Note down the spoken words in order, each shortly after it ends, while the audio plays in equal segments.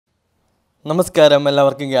നമസ്കാരം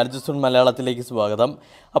എല്ലാവർക്കും ഗാഡ്ജറ്റ്സ് മലയാളത്തിലേക്ക് സ്വാഗതം.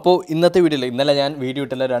 അപ്പോൾ ഇന്നത്തെ വീഡിയോയിൽ ഇന്നലെ ഞാൻ വീഡിയോ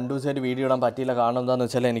ഇട്ടില്ല, 2 ദിവസമായിട്ട് വീഡിയോ ഇടാൻ പറ്റിയില്ല. കാരണം എന്താണെന്ന്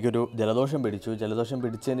വെച്ചാൽ എനിക്കൊരു ജലദോഷം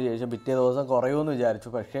പിടിച്ചതിന് ശേഷം പിറ്റേ ദിവസം കുറയുമെന്ന് വിചാരിച്ചു.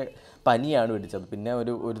 പക്ഷേ പനിയാണ് പിടിച്ചത്. പിന്നെ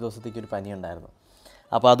ഒരു ദിവസത്തേക്ക് ഒരു പനി ഉണ്ടായിരുന്നു.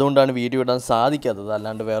 അപ്പോൾ അതുകൊണ്ടാണ് വീഡിയോ ഇടാൻ സാധിക്കാത്തത്,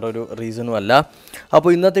 അല്ലാണ്ട് വേറൊരു റീസണും അല്ല.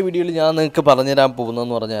 അപ്പോൾ ഇന്നത്തെ വീഡിയോയിൽ ഞാൻ നിങ്ങൾക്ക് പറഞ്ഞുതരാൻ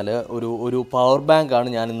പോകുന്നതെന്ന് പറഞ്ഞാൽ ഒരു പവർ ബാങ്കാണ്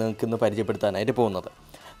ഞാൻ നിങ്ങൾക്ക് ഇന്ന് പരിചയപ്പെടുത്താനായിട്ട് പോകുന്നത്.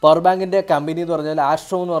 പവർ ബാങ്കിൻ്റെ കമ്പനി എന്ന് പറഞ്ഞാൽ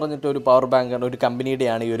ആസ്ട്രോ എന്ന് പറഞ്ഞിട്ട് ഒരു പവർ ബാങ്കാണ്, ഒരു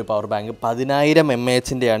കമ്പനിയുടെയാണ് ഈ ഒരു പവർ ബാങ്ക്. 10,000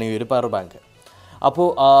 mAh ഈ ഒരു പവർ ബാങ്ക്. അപ്പോൾ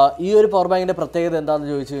ഈ ഒരു പവർ ബാങ്കിൻ്റെ പ്രത്യേകത എന്താണെന്ന്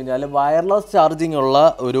ചോദിച്ചു കഴിഞ്ഞാൽ വയർലെസ് ചാർജിങ് ഉള്ള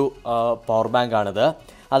ഒരു പവർ ബാങ്കാണിത്.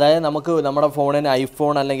 അതായത് നമുക്ക് നമ്മുടെ ഫോണിന്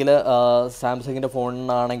ഐഫോൺ അല്ലെങ്കിൽ സാംസങ്ങിൻ്റെ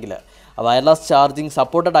ഫോണിനാണെങ്കിൽ വയർലെസ് ചാർജിങ്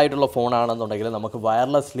സപ്പോർട്ടഡ് ആയിട്ടുള്ള ഫോണാണെന്നുണ്ടെങ്കിൽ നമുക്ക്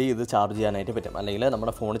വയർലെസ്ലി ഇത് ചാർജ് ചെയ്യാനായിട്ട് പറ്റും, അല്ലെങ്കിൽ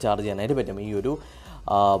നമ്മുടെ ഫോൺ ചാർജ് ചെയ്യാനായിട്ട് പറ്റും ഈ ഒരു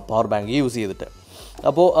പവർ ബാങ്ക് യൂസ് ചെയ്തിട്ട്.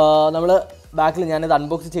 അപ്പോൾ നമ്മൾ ബാക്കിൽ ഞാനിത്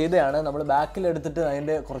അൺബോക്സ് ചെയ്തതാണ്. നമ്മൾ ബാക്കിലെടുത്തിട്ട്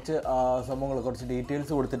അതിൻ്റെ കുറച്ച് സംഭവങ്ങൾ, കുറച്ച്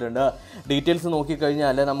ഡീറ്റെയിൽസ് കൊടുത്തിട്ടുണ്ട്. ഡീറ്റെയിൽസ്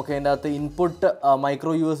നോക്കിക്കഴിഞ്ഞാൽ നമുക്ക് അതിൻ്റെ അകത്ത് ഇൻപുട്ട്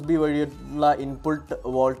മൈക്രോ USB വഴിയുള്ള ഇൻപുട്ട്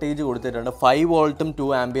വോൾട്ടേജ് കൊടുത്തിട്ടുണ്ട്. 5 വോൾട്ടും 2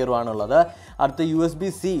 ആംപിയറും ആണുള്ളത്. അടുത്ത്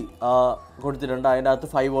USB-C കൊടുത്തിട്ടുണ്ട്. അതിൻ്റെ അകത്ത്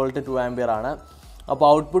 5 വോൾട്ട് 2 ആംപിയർ ആണ്. അപ്പോൾ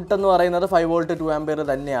ഔട്ട്പുട്ട് എന്ന് പറയുന്നത് 5 വോൾട്ട് 2 ആംപിയർ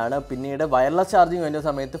തന്നെയാണ്. പിന്നീട് വയർലെസ് ചാർജിങ് വരുന്ന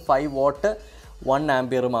സമയത്ത് 5 വാട്ട് 1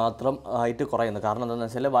 ആംപിയർ മാത്രം ആയിട്ട് കുറയുന്നു. കാരണം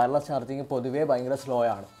എന്താണെന്ന് വെച്ചാൽ വയർലെസ് ചാർജിങ് പൊതുവേ ഭയങ്കര സ്ലോ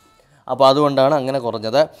ആണ്. അപ്പോൾ അതുകൊണ്ടാണ് അങ്ങനെ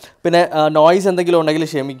കുറഞ്ഞത്. പിന്നെ നോയ്സ് എന്തെങ്കിലും ഉണ്ടെങ്കിൽ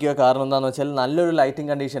ക്ഷമിക്കുക. കാരണം എന്താണെന്ന് വെച്ചാൽ നല്ലൊരു ലൈറ്റിംഗ്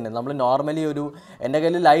കണ്ടീഷൻ. നമ്മൾ നോർമലി എൻ്റെ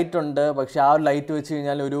കയ്യിൽ ലൈറ്റ് ഉണ്ട്, പക്ഷേ ആ ഒരു ലൈറ്റ് വെച്ച്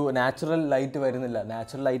കഴിഞ്ഞാൽ ഒരു നാച്ചുറൽ ലൈറ്റ് വരുന്നില്ല.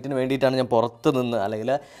 നാച്ചുറൽ ലൈറ്റിന് വേണ്ടിയിട്ടാണ് ഞാൻ പുറത്ത് നിന്ന്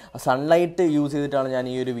അല്ലെങ്കിൽ സൺലൈറ്റ് യൂസ് ചെയ്തിട്ടാണ് ഞാൻ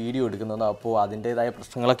ഈ ഒരു വീഡിയോ എടുക്കുന്നത്. അപ്പോൾ അതിൻ്റേതായ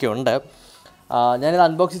പ്രശ്നങ്ങളൊക്കെ ഉണ്ട്. ഞാനിത്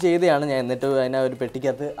അൺബോക്സ് ചെയ്തതാണ്. ഞാൻ എന്നിട്ട് അതിനെ ഒരു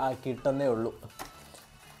പെട്ടിക്കകത്ത് കിട്ടുന്നേ ഉള്ളൂ.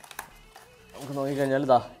 നമുക്ക് നോക്കിക്കഴിഞ്ഞാൽ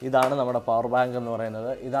ഇതാണ് നമ്മുടെ പവർ ബാങ്ക് എന്ന്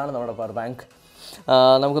പറയുന്നത്. ഇതാണ് നമ്മുടെ പവർ ബാങ്ക്.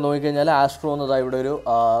 നമുക്ക് നോക്കിക്കഴിഞ്ഞാൽ ആസ്ട്രോ എന്നതാണ് ഇവിടെ ഒരു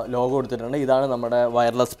ലോഗോ കൊടുത്തിട്ടുണ്ട്. ഇതാണ് നമ്മുടെ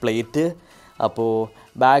വയർലെസ് പ്ലേറ്റ്. അപ്പോൾ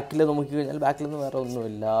ബാക്കിൽ നോക്കിക്കഴിഞ്ഞാൽ ബാക്കിലൊന്നും വേറെ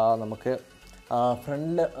ഒന്നുമില്ല. നമുക്ക്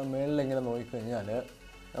ഫ്രണ്ട് മേളിലിങ്ങനെ നോക്കിക്കഴിഞ്ഞാൽ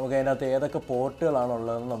നമുക്ക് അതിനകത്ത് ഏതൊക്കെ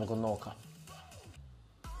പോർട്ടുകളാണുള്ളതെന്ന് നമുക്കൊന്ന് നോക്കാം.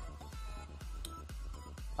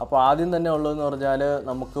 അപ്പോൾ ആദ്യം തന്നെ ഉള്ളതെന്ന് പറഞ്ഞാൽ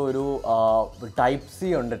നമുക്ക് ഒരു ടൈപ്പ് സി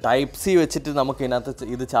ഉണ്ട്. ടൈപ്പ് സി വെച്ചിട്ട് നമുക്ക് ഇതിനകത്ത്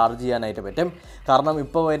ഇത് ചാർജ് ചെയ്യാനായിട്ട് പറ്റും. കാരണം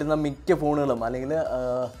ഇപ്പോൾ വരുന്ന മിക്ക ഫോണുകളും അല്ലെങ്കിൽ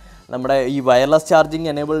നമ്മുടെ ഈ വയർലെസ് ചാർജിങ്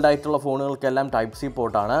എനേബിൾഡ് ആയിട്ടുള്ള ഫോണുകൾക്കെല്ലാം ടൈപ്പ് സി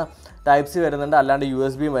പോർട്ടാണ്. ടൈപ്പ് സി വരുന്നുണ്ട്, അല്ലാണ്ട്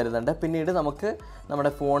USB വരുന്നുണ്ട്. പിന്നീട് നമുക്ക്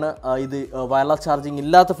നമ്മുടെ ഫോണ് ഇത് വയർലെസ് ചാർജിങ്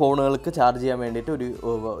ഇല്ലാത്ത ഫോണുകൾക്ക് ചാർജ് ചെയ്യാൻ വേണ്ടിയിട്ട് ഒരു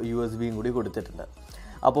USB കൂടി കൊടുത്തിട്ടുണ്ട്.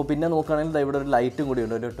 അപ്പോൾ പിന്നെ നോക്കുകയാണെങ്കിൽ ഇവിടെ ഒരു ലൈറ്റും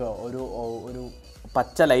കൂടിയുണ്ട്, ഒരു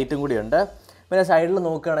പച്ച ലൈറ്റും കൂടിയുണ്ട്. പിന്നെ സൈഡിൽ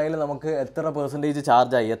നോക്കുകയാണെങ്കിൽ നമുക്ക് എത്ര %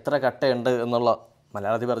 ചാർജായി, എത്ര കട്ടയുണ്ട് എന്നുള്ള,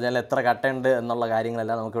 മലയാളത്തിൽ പറഞ്ഞാൽ എത്ര കട്ടയുണ്ട് എന്നുള്ള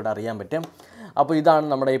കാര്യങ്ങളെല്ലാം നമുക്കിവിടെ അറിയാൻ പറ്റും. അപ്പോൾ ഇതാണ്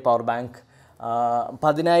നമ്മുടെ ഈ പവർ ബാങ്ക്.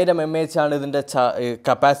 10,000 mAh ആണ് ഇതിൻ്റെ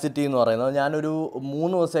കപ്പാസിറ്റി എന്ന് പറയുന്നത്. ഞാനൊരു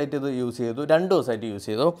 3 ദിവസമായിട്ട് ഇത് യൂസ് ചെയ്തു, 2 ദിവസമായിട്ട് യൂസ്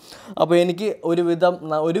ചെയ്തു. അപ്പോൾ എനിക്ക്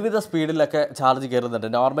ഒരുവിധ സ്പീഡിലൊക്കെ ചാർജ് കയറുന്നുണ്ട്.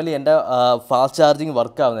 നോർമലി എൻ്റെ ഫാസ്റ്റ് ചാർജിങ്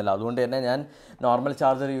വർക്ക് ആവുന്നില്ല. അതുകൊണ്ട് തന്നെ ഞാൻ നോർമൽ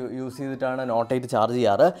ചാർജർ യൂസ് ചെയ്തിട്ടാണ് നോട്ട് 8 ചാർജ്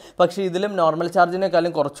ചെയ്യാറ്. പക്ഷേ ഇതിലും നോർമൽ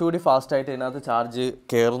ചാർജിനേക്കാളും കുറച്ചുകൂടി ഫാസ്റ്റായിട്ട് ഇതിനകത്ത് ചാർജ്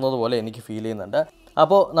കയറുന്നത് പോലെ എനിക്ക് ഫീൽ ചെയ്യുന്നുണ്ട്.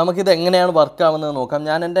 അപ്പോൾ നമുക്കിത് എങ്ങനെയാണ് വർക്ക് ആവുന്നത് നോക്കാം.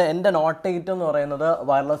 ഞാൻ എൻ്റെ നോട്ട് 8 എന്ന് പറയുന്നത്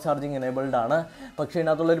വയർലെസ് ചാർജിങ് എനേബിൾഡ് ആണ്. പക്ഷേ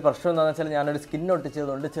ഇതിനകത്തുള്ളൊരു പ്രശ്നം എന്താണെന്ന് വെച്ചാൽ ഞാനൊരു സ്കിൻ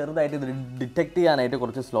ഒട്ടിച്ചതുകൊണ്ട് ചെറുതായിട്ട് ഇത് ഡിറ്റക്റ്റ് ചെയ്യാനായിട്ട്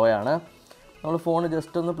കുറച്ച് സ്ലോ ആണ്. നമ്മൾ ഫോൺ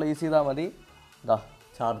ജസ്റ്റ് ഒന്ന് പ്ലേസ് ചെയ്താൽ മതി,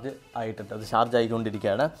 ചാർജ് ആയിട്ടുണ്ട്, അത് ചാർജ്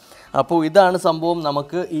ആയിക്കൊണ്ടിരിക്കുകയാണ്. അപ്പോൾ ഇതാണ് സംഭവം.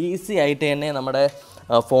 നമുക്ക് ഈസി ആയിട്ട് തന്നെ നമ്മുടെ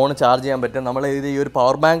ഫോൺ ചാർജ് ചെയ്യാൻ പറ്റും. നമ്മൾ ഈ ഒരു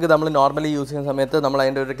പവർ ബാങ്ക് നമ്മൾ നോർമലി യൂസ് ചെയ്യുന്ന സമയത്ത് നമ്മൾ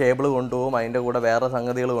അതിൻ്റെ ഒരു കേബിൾ കൊണ്ടുപോകും, അതിൻ്റെ കൂടെ വേറെ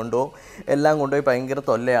സംഗതികൾ കൊണ്ടുപോകും, എല്ലാം കൊണ്ടുപോയി ഭയങ്കര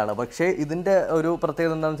തൊല്ലയാണ്. പക്ഷേ ഇതിൻ്റെ ഒരു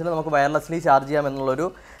പ്രത്യേകത എന്താണെന്ന് വെച്ചാൽ നമുക്ക് വയർലെസ്ലി ചാർജ് ചെയ്യാം എന്നുള്ളൊരു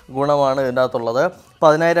ഗുണമാണ് ഇതിൻ്റെ അകത്തുള്ളത്.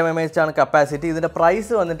 10,000 mAh ആണ് കപ്പാസിറ്റി. ഇതിൻ്റെ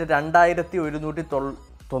പ്രൈസ് വന്നിട്ട്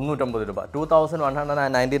 2,199 രൂപ,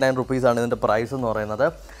 2,199 റുപ്പീസാണ് ഇതിൻ്റെ പ്രൈസ് എന്ന് പറയുന്നത്.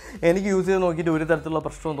 എനിക്ക് യൂസ് ചെയ്ത് നോക്കിയിട്ട് ഒരു തരത്തിലുള്ള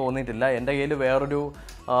പ്രശ്നവും തോന്നിയിട്ടില്ല. എൻ്റെ കയ്യിൽ വേറൊരു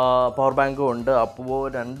പവർ ബാങ്കും ഉണ്ട്. അപ്പോൾ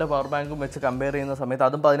 2 പവർ ബാങ്കും വെച്ച് കമ്പയർ ചെയ്യുന്ന സമയത്ത്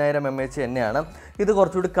അതും 10,000 mAh തന്നെയാണ്. ഇത്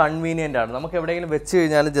കുറച്ചുകൂടി കൺവീനിയൻ്റ് ആണ്. നമുക്ക് എവിടെയെങ്കിലും വെച്ച്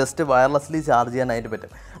കഴിഞ്ഞാൽ ജസ്റ്റ് വയർലെസ്ലി ചാർജ് ചെയ്യാനായിട്ട്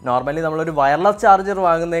പറ്റും. നോർമലി നമ്മളൊരു വയർലെസ് ചാർജർ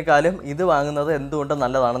വാങ്ങുന്നേക്കാളും ഇത് വാങ്ങുന്നത് എന്തുകൊണ്ട്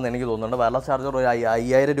നല്ലതാണെന്ന് എനിക്ക് തോന്നുന്നുണ്ട്. വയർലെസ് ചാർജർ ഒരു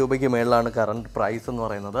 5,000 രൂപയ്ക്ക് മേളിലാണ് കറണ്ട് പ്രൈസ് എന്ന്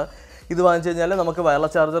പറയുന്നത്. ഇത് വാങ്ങിച്ചു കഴിഞ്ഞാൽ നമുക്ക്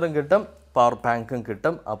വയർലെസ് ചാർജറും കിട്ടും, പവർ ബാങ്കും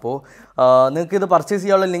കിട്ടും. അപ്പോൾ നിങ്ങൾക്ക് ഇത് പർച്ചേസ്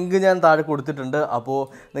ചെയ്യാനുള്ള ലിങ്ക് ഞാൻ താഴെ കൊടുത്തിട്ടുണ്ട്. അപ്പോൾ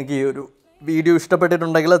നിങ്ങൾക്ക് ഈ ഒരു വീഡിയോ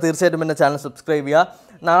ഇഷ്ടപ്പെട്ടിട്ടുണ്ടെങ്കിൽ തീർച്ചയായിട്ടും എൻ്റെ ചാനൽ സബ്സ്ക്രൈബ് ചെയ്യുക.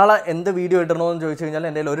 നാളെ എന്ത് വീഡിയോ ഇടണമെന്ന് ചോദിച്ചു കഴിഞ്ഞാൽ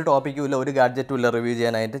എൻ്റെ ഒരു ടോപ്പിക്കും ഇല്ല, ഒരു ഗാഡ്ജറ്റും ഇല്ല റിവ്യൂ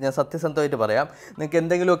ചെയ്യാനായിട്ട്. ഞാൻ സത്യസന്ധമായിട്ട് പറയാം. നിങ്ങൾക്ക്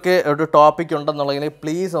എന്തെങ്കിലുമൊക്കെ ഒരു ടോപ്പിക് ഉണ്ടെന്നുള്ളതിന്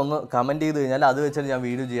പ്ലീസ് ഒന്ന് കമൻറ്റ് ചെയ്ത് കഴിഞ്ഞാൽ അത് വെച്ചിട്ട് ഞാൻ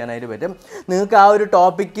വീഡിയോ ചെയ്യാനായിട്ട് പറ്റും. നിങ്ങൾക്ക് ആ ഒരു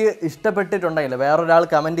ടോപ്പിക്ക് ഇഷ്ടപ്പെട്ടിട്ടുണ്ടെങ്കിൽ, വേറൊരാൾ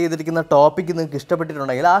കമൻറ്റ് ചെയ്തിരിക്കുന്ന ടോപ്പിക്ക് നിങ്ങൾക്ക്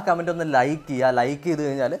ഇഷ്ടപ്പെട്ടിട്ടുണ്ടെങ്കിൽ ആ കമൻറ്റ് ഒന്ന് ലൈക്ക് ചെയ്യുക. ലൈക്ക് ചെയ്ത്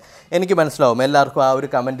കഴിഞ്ഞാൽ എനിക്ക് മനസ്സിലാവും എല്ലാവർക്കും ആ ഒരു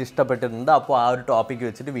കമൻറ്റ് ഇഷ്ടപ്പെട്ടിട്ടുണ്ട്. അപ്പോൾ ആ ഒരു ടോപ്പിക്ക്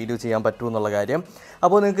വെച്ചിട്ട് വീഡിയോ ചെയ്യാൻ പറ്റുമെന്നുള്ള കാര്യം.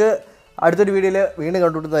 അപ്പോൾ നിങ്ങൾക്ക് അടുത്തൊരു വീഡിയോയിൽ വീണ്ടും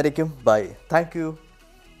കണ്ടുപിടുന്നതായിരിക്കും. By, thank you.